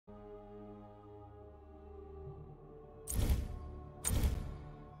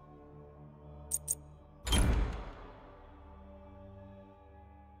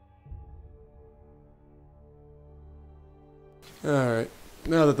Alright,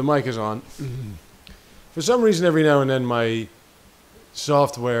 now that the mic is on. For some reason, every now and then my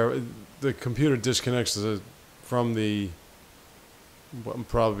software, the computer disconnects from the... Well,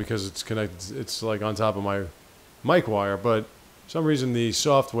 probably because it's connected, it's like on top of my mic wire, but for some reason the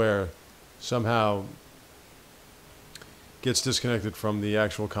software somehow gets disconnected from the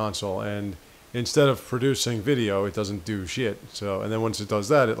actual console, and instead of producing video, it doesn't do shit. So, and then once it does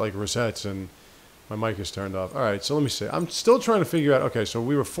that, it like resets and my mic is turned off. All right, so let me see. I'm still trying to figure out. Okay, so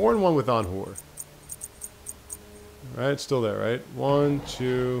we were 4-1 with Anhur. Right, still there, right? 1,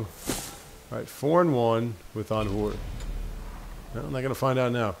 2. All right, 4-1 with Anhur. No, I'm not gonna find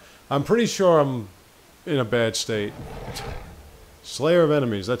out now. I'm pretty sure I'm in a bad state. Slayer of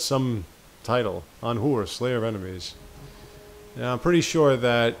Enemies. That's some title. Anhur, Slayer of Enemies. Now I'm pretty sure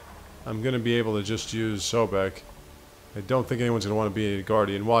that I'm gonna be able to just use Sobek. I don't think anyone's going to want to be a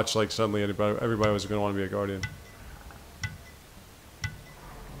Guardian. Watch, like, suddenly everybody was going to want to be a Guardian.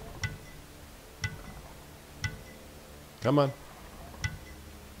 Come on.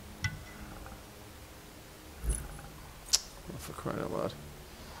 Oh, for crying out loud.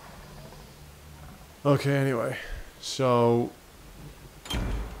 Okay, anyway. So,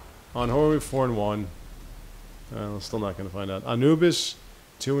 on Horror 4-1. I'm still not going to find out. Anubis,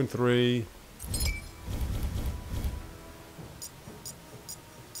 2-3.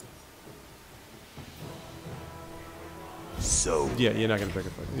 So yeah, you're not gonna pick a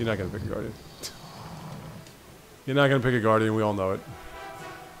Guardian. You're not gonna pick a Guardian. We all know it.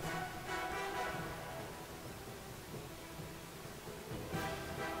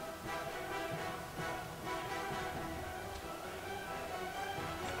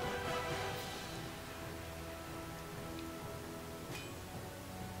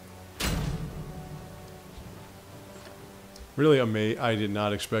 Really, I did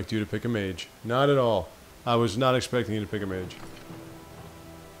not expect you to pick a mage. Not at all. I was not expecting you to pick a mage.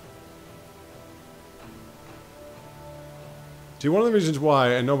 See, one of the reasons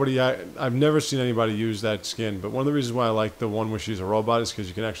why, and I've never seen anybody use that skin, but one of the reasons why I like the one where she's a robot is because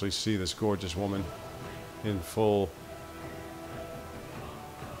you can actually see this gorgeous woman in full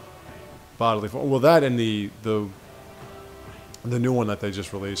bodily form. Well, that and the new one that they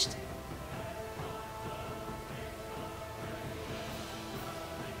just released.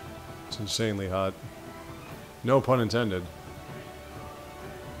 It's insanely hot. No pun intended.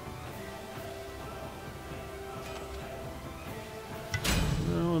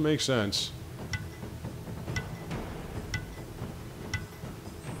 Well, it makes sense.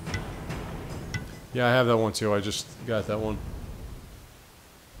 Yeah, I have that one too. I just got that one.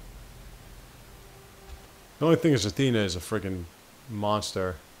 The only thing is Athena is a friggin'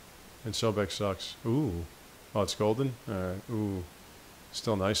 monster. And Sobek sucks. Ooh. Oh, it's golden? Alright. Ooh.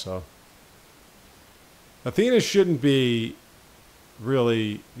 Still nice though. Athena shouldn't be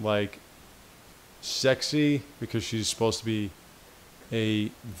really, like, sexy because she's supposed to be a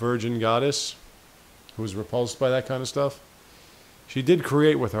virgin goddess who's repulsed by that kind of stuff. She did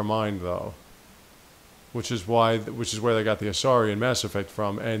create with her mind, though, which is where they got the Asari in Mass Effect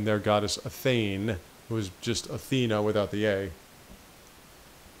from, and their goddess Athene, who is just Athena without the A.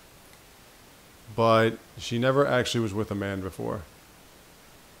 But she never actually was with a man before.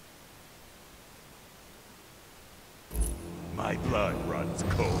 my blood runs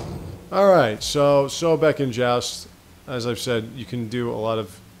cold. Alright, so Sobek and Joust, as I've said, you can do a lot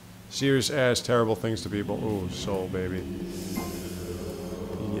of serious ass terrible things to people. Ooh, soul baby.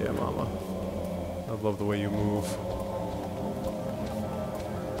 Yeah, mama. I love the way you move.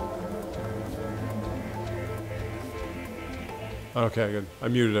 Okay, good. I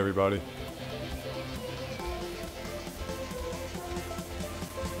muted everybody.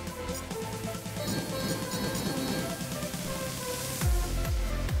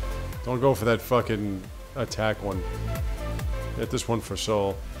 Don't go for that fucking attack one. Get this one for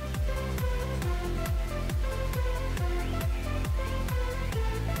soul.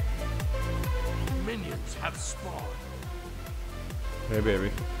 Minions have spawned. Hey,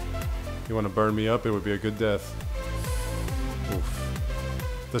 baby. You want to burn me up? It would be a good death.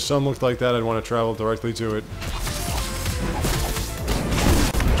 Oof. If the sun looked like that, I'd want to travel directly to it.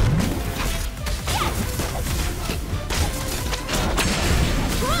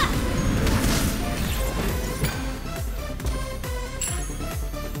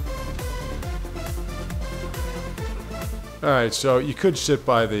 Alright, so you could sit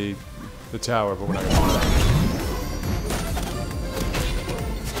by the tower, but we're not going to do that.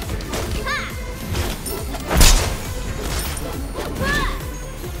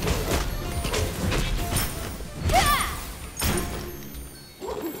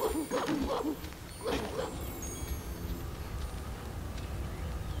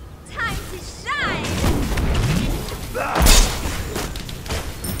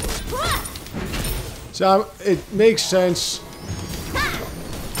 So it makes sense.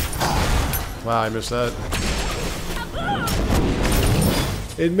 Wow, I missed that.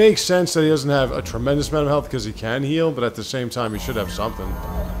 It makes sense that he doesn't have a tremendous amount of health because he can heal, but at the same time, he should have something.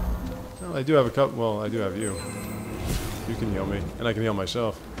 Well, I do have a couple. Well, I do have you. You can heal me, and I can heal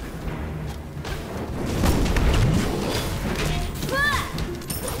myself.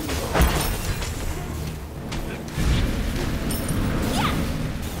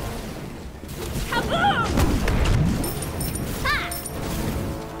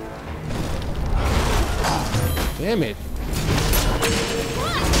 Damn it.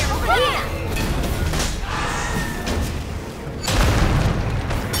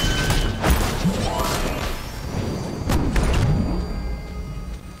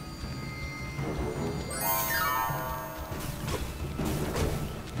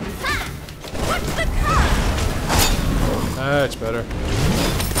 That's better.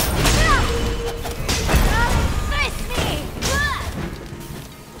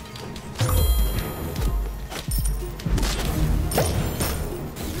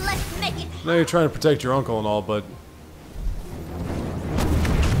 Now you're trying to protect your uncle and all, but...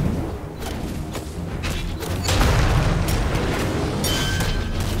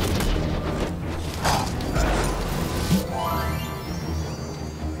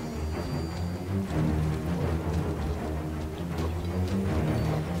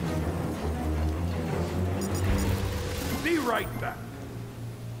 Be right back.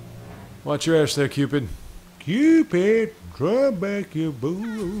 Watch your ass there, Cupid. Cupid, draw back your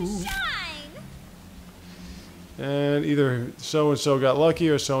bow. And either so-and-so got lucky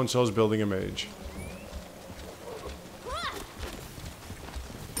or so-and-so's building a mage.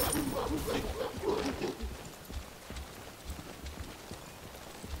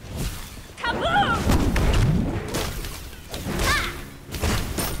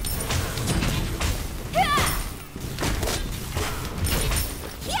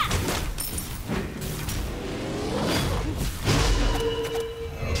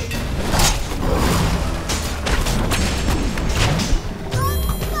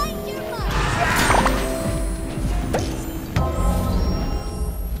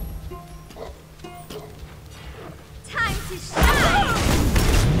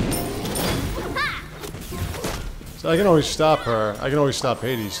 So I can always stop her. I can always stop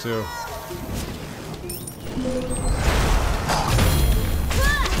Hades too.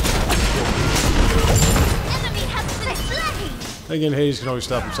 Again, Hades can always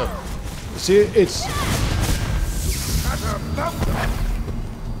stop himself. See,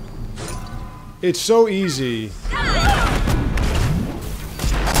 it's so easy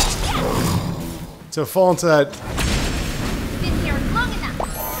to fall into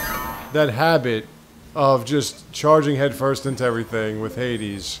that habit of just charging headfirst into everything with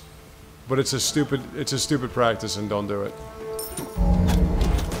Hades, but it's a stupid practice, and don't do it.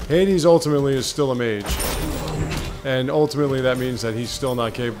 Hades ultimately is still a mage, and ultimately that means that he's still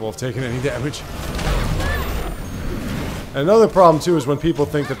not capable of taking any damage. And another problem too is when people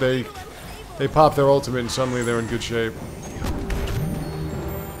think that they pop their ultimate and suddenly they're in good shape.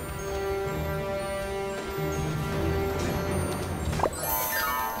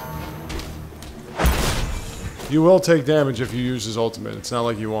 You will take damage if you use his ultimate. It's not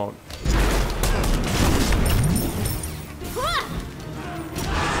like you won't.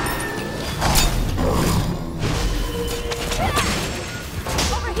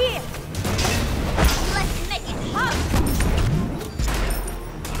 Over here. Let's make it hot.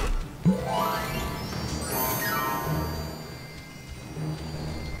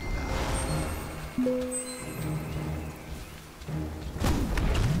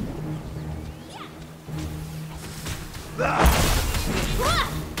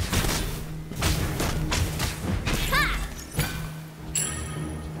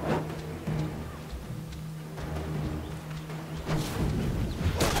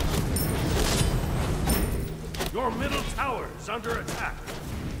 Your middle tower is under attack.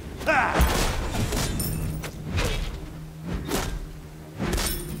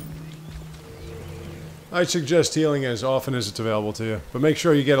 I suggest healing as often as it's available to you, but make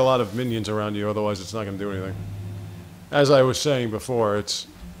sure you get a lot of minions around you, otherwise it's not going to do anything. As I was saying before, it's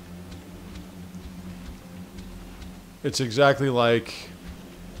exactly like...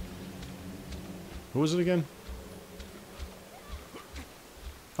 Who was it again?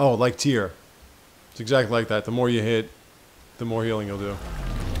 Oh, like Tyr. It's exactly like that. The more you hit, the more healing you'll do.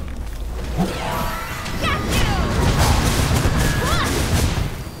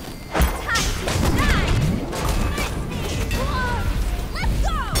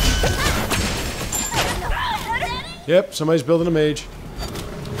 Yep, somebody's building a mage.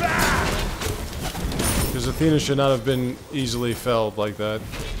 Athena should not have been easily felled like that.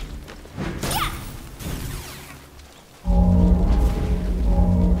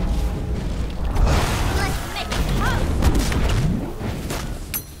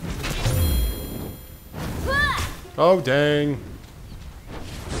 Oh, dang.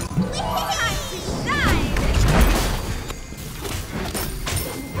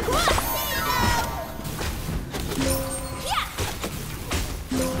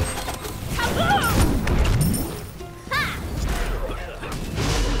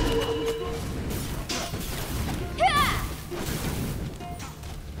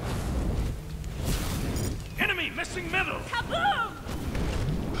 Enemy missing middle. Kaboom!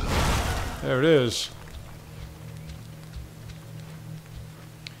 There it is.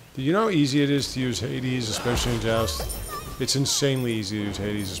 Do you know how easy it is to use Hades, especially in Joust? It's insanely easy to use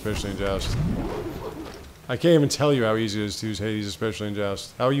Hades, especially in Joust. I can't even tell you how easy it is to use Hades, especially in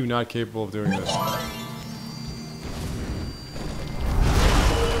Joust. How are you not capable of doing this?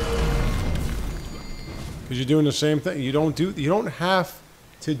 Because you're doing the same thing. You don't have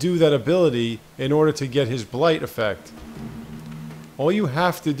to do that ability in order to get his blight effect. All you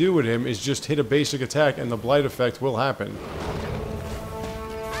have to do with him is just hit a basic attack and the blight effect will happen.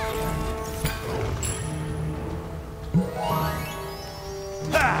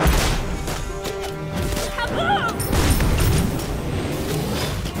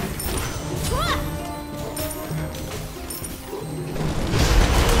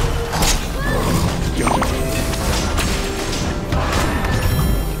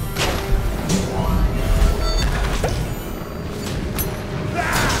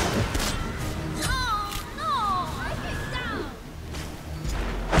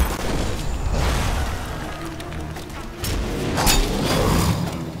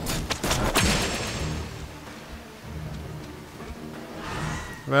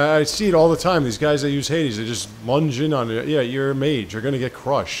 I see it all the time. These guys that use Hades, they just lunge in on it. Yeah, you're a mage. You're going to get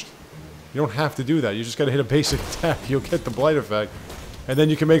crushed. You don't have to do that. You just got to hit a basic attack. You'll get the blight effect. And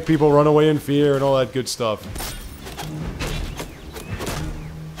then you can make people run away in fear and all that good stuff.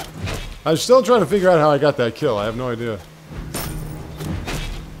 I'm still trying to figure out how I got that kill. I have no idea.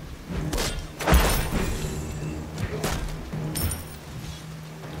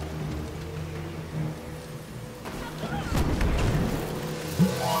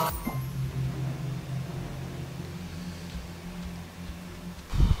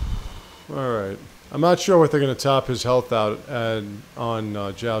 Alright. I'm not sure what they're going to top his health out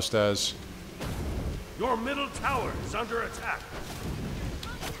on Joust as. Your middle tower is under attack.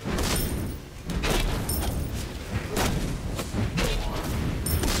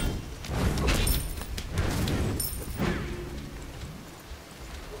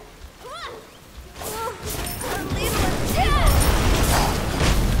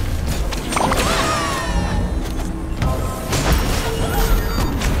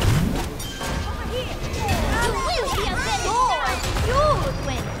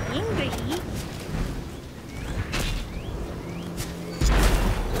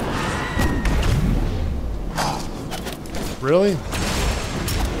 Really?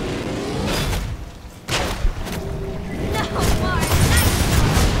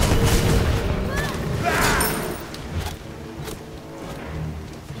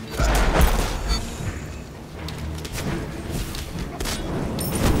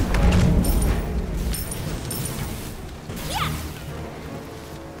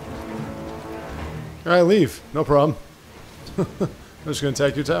 Alright, leave. No problem. I'm just gonna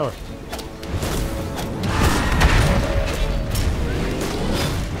attack your tower.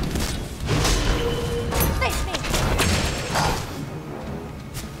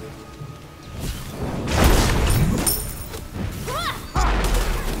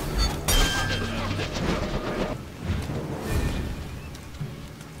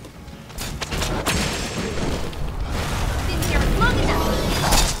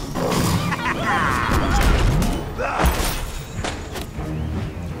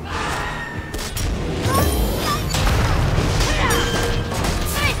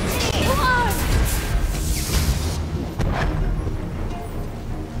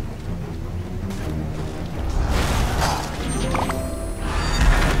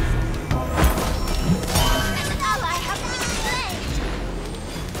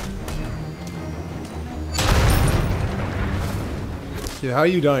 Yeah, how are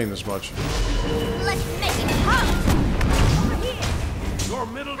you dying this much? Let's make it hot! Over here! Your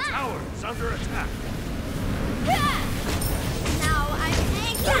middle tower is under attack. Now I'm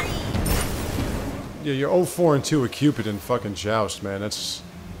angry! Yeah, you're 0-4 and 2 with Cupid and fucking Joust, man. That's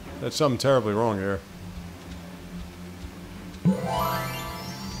something terribly wrong here.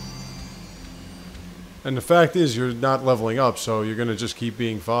 And the fact is, you're not leveling up, so you're gonna just keep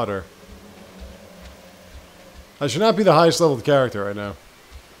being fodder. I should not be the highest leveled character right now.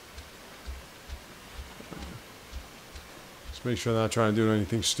 Just make sure I'm not trying to do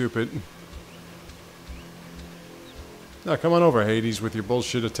anything stupid. Now come on over, Hades, with your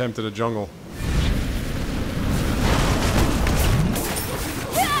bullshit attempt at a jungle.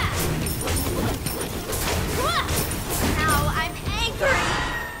 Now I'm angry.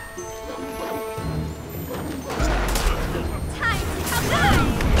 Time to come back.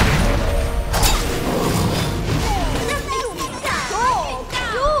 This makes me so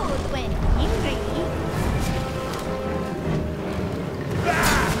good when angry.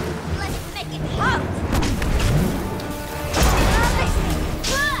 Let's make it hot.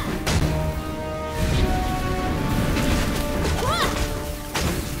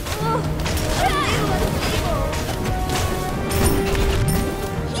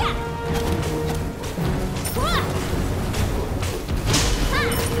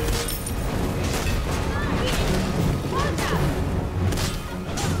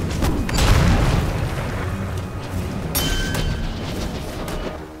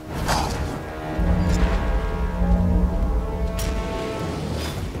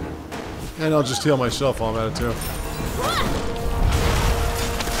 And I'll just heal myself while I'm at it too.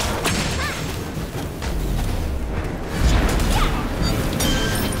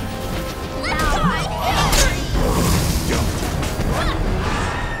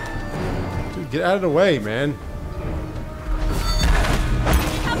 Dude, get out of the way, man.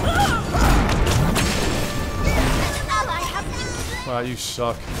 Wow, you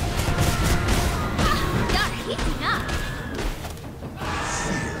suck. You're heating up.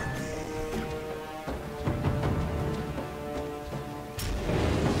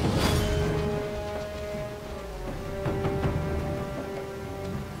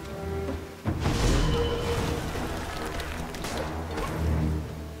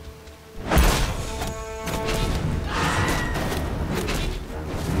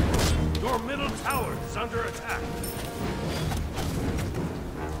 Your middle tower is under attack.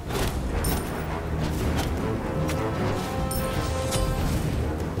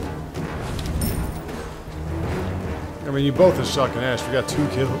 I mean, you both are sucking ass. We got 2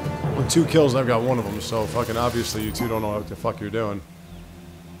 kills. On 2 kills, I've got 1 of them. So fucking obviously, you two don't know what the fuck you're doing.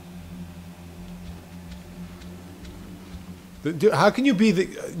 Dude, how can you be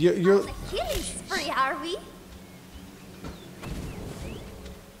the? You're. On the killing spree, are we?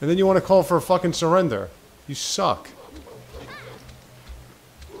 And then you want to call for a fucking surrender. You suck.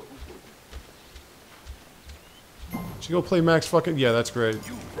 Should you go play Max fucking? Yeah, that's great.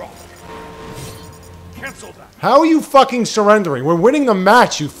 You wrong. Cancel that. How are you fucking surrendering? We're winning the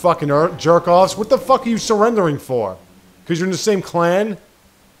match, you fucking jerk-offs. What the fuck are you surrendering for? Because you're in the same clan?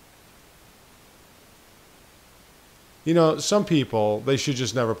 You know, some people, they should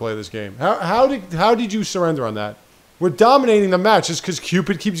just never play this game. How did you surrender on that? We're dominating the match just because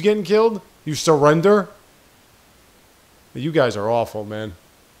Cupid keeps getting killed? You surrender? You guys are awful, man.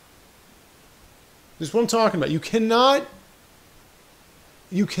 This is what I'm talking about. You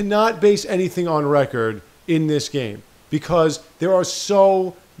cannot base anything on record in this game because there are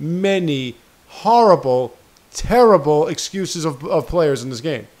so many horrible, terrible excuses of players in this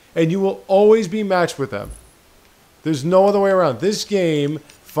game. And you will always be matched with them. There's no other way around. This game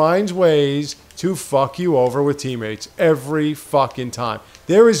finds ways to fuck you over with teammates every fucking time.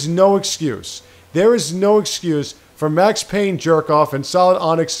 There is no excuse. There is no excuse for Max Payne jerk-off and Solid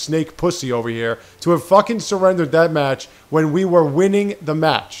Onyx Snake Pussy over here to have fucking surrendered that match when we were winning the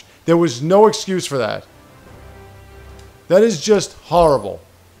match. There was no excuse for that. That is just horrible.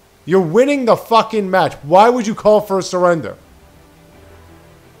 You're winning the fucking match. Why would you call for a surrender?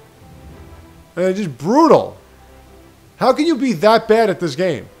 And it's just brutal. How can you be that bad at this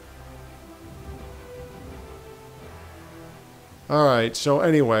game? Alright, so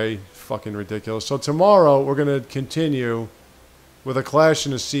anyway, fucking ridiculous. So tomorrow we're going to continue with a clash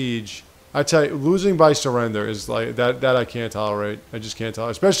and a siege. I tell you, losing by surrender is like, that I can't tolerate. I just can't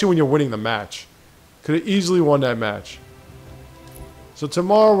tolerate. Especially when you're winning the match. Could have easily won that match. So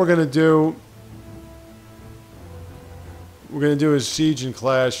tomorrow we're going to do his siege and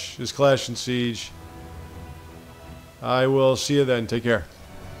clash, his clash and siege. I will see you then. Take care.